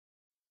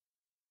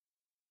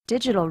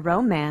Digital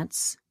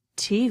Romance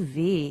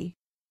TV.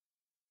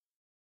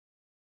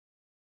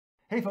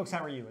 Hey folks,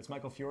 how are you? It's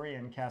Michael Fiore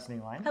and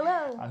Cassidy,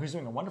 Hello. Who's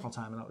doing a wonderful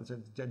time and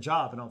a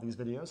job in all these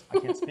videos. I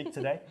can't speak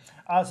today.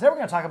 Today we're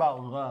going to talk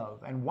about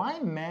love and why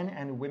men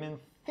and women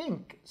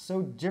think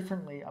so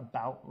differently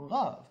about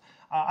love.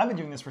 I've been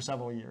doing this for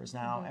several years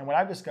now, and what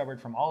I've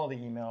discovered from all of the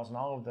emails and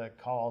all of the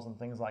calls and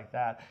things like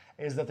that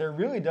is that there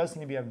really does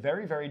seem to be a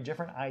very, very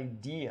different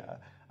idea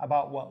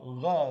about what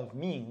love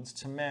means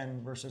to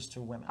men versus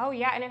to women. Oh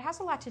yeah, and it has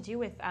a lot to do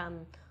with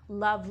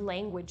love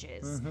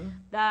languages.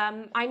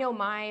 I know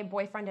my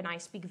boyfriend and I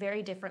speak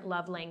very different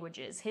love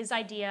languages. His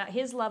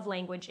love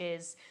language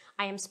is,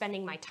 I am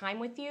spending my time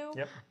with you,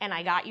 and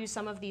I got you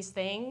some of these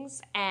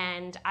things,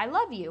 and I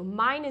love you.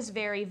 Mine is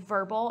very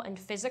verbal and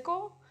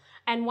physical,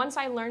 and once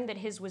I learned that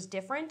his was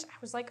different, I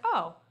was like,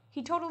 oh,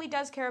 he totally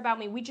does care about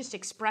me. We just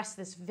express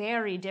this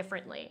very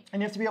differently.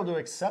 And you have to be able to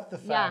accept the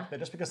fact that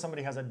just because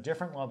somebody has a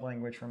different love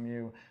language from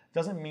you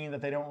doesn't mean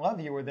that they don't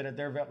love you or that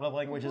their love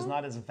language is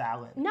not as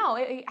valid. No,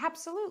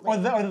 absolutely. Or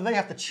that they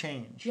have to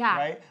change,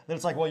 right? That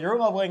it's like, well, your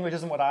love language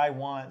isn't what I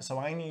want, so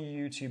I need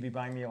you to be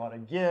buying me a lot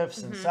of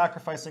gifts and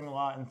sacrificing a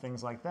lot and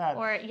things like that.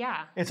 Or,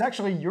 It's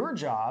actually your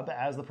job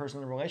as the person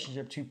in the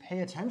relationship to pay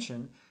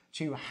attention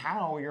to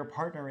how your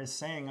partner is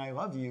saying I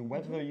love you,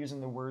 whether they're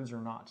using the words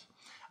or not.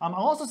 I'll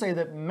also say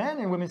that men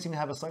and women seem to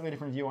have a slightly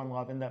different view on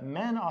love, in that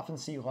men often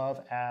see love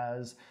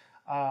as,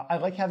 I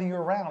like having you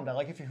around, I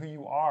like you for who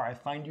you are, I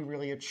find you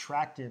really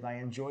attractive, I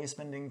enjoy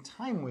spending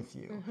time with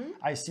you,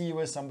 I see you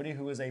as somebody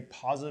who is a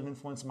positive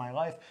influence in my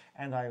life,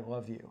 and I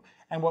love you.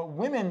 And what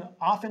women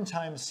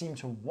oftentimes seem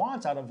to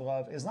want out of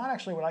love is not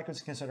actually what I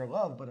could consider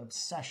love, but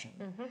obsession.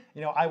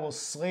 You know, I will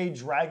slay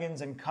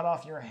dragons and cut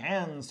off your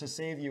hands to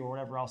save you, or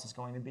whatever else it's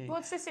going to be. well,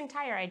 it's this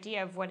entire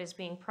idea of what is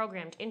being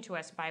programmed into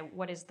us by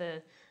what is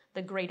the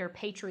greater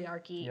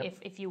patriarchy,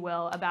 if you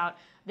will, about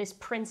this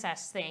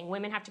princess thing.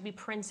 Women have to be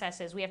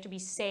princesses. We have to be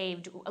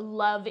saved.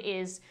 Love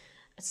is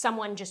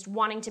someone just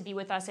wanting to be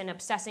with us and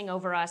obsessing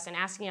over us and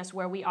asking us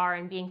where we are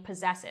and being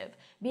possessive.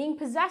 Being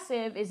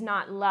possessive is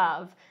not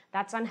love.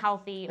 That's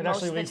unhealthy.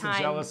 Most of the time, it actually leads to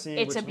jealousy,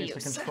 it's which abuse.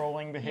 leads to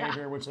controlling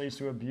behavior, which leads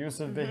to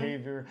abusive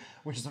behavior,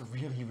 which is a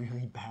really,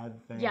 really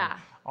bad thing.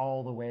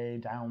 All the way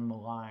down the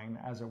line,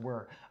 as it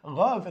were.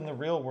 Love in the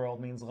real world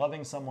means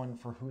loving someone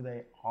for who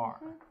they are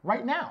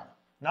right now.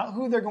 Not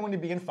who they're going to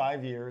be in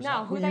 5 years. No,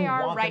 not who they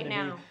are right them to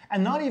now. be,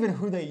 and not even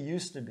who they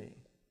used to be,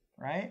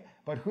 right?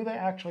 But who they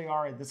actually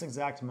are at this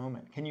exact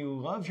moment. Can you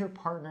love your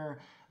partner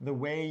the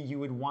way you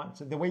would want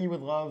to, the way you would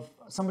love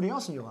somebody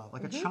else who you love,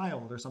 like a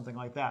child or something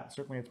like that?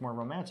 Certainly it's more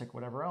romantic,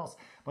 whatever else.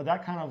 But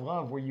that kind of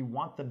love where you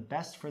want the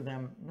best for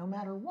them no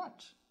matter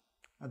what,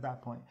 at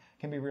that point,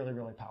 can be really,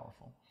 really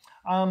powerful.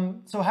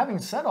 So having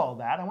said all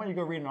that, I want you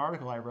to go read an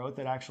article I wrote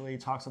that actually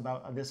talks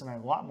about this in a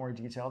lot more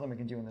detail than we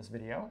can do in this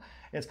video.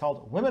 It's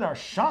called "Women Are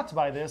Shocked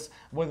by This,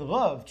 What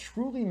Love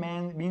Truly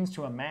Means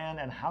to a Man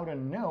and How to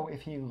Know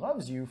If He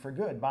Loves You for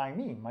Good" by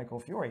me, Michael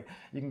Fiore.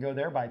 You can go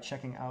there by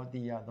checking out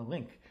the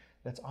link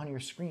that's on your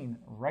screen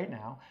right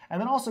now.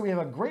 And then also we have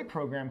a great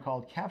program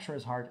called Capture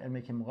His Heart and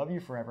Make Him Love You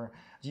Forever.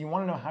 Do you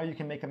want to know how you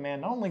can make a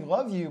man not only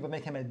love you, but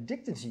make him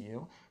addicted to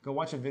you? Go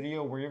watch a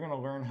video where you're going to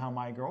learn how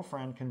my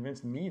girlfriend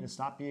convinced me to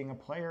stop being a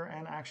player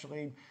and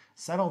actually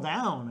settle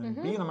down and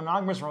be in a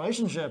monogamous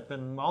relationship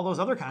and all those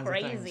other kinds of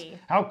things.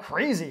 How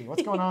crazy.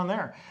 What's going on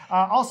there?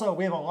 Also,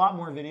 we have a lot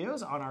more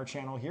videos on our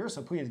channel here,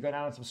 so please go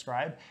down and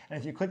subscribe. And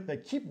if you click the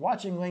Keep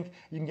Watching link,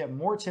 you can get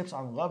more tips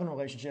on love and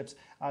relationships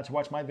to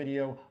watch my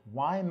video,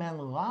 Why Men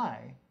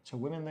Lie to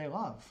Women They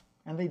Love.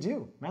 And they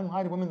do. Men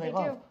lie to women they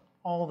love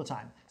all the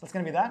time. So that's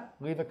going to be that.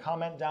 Leave a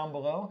comment down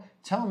below.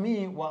 Tell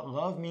me what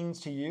love means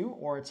to you,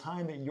 or a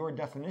time that your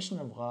definition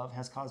of love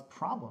has caused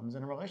problems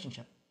in a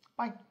relationship.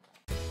 Bye.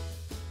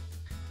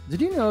 Did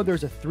you know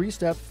there's a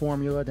 3-step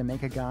formula to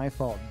make a guy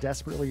fall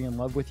desperately in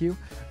love with you?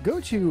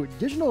 Go to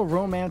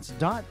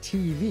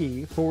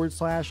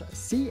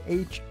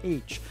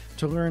digitalromance.tv/CHH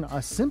to learn a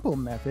simple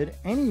method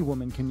any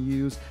woman can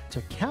use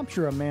to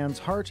capture a man's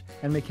heart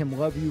and make him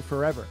love you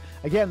forever.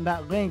 Again,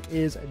 that link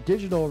is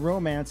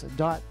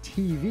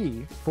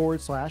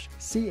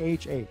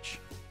digitalromance.tv/CHH.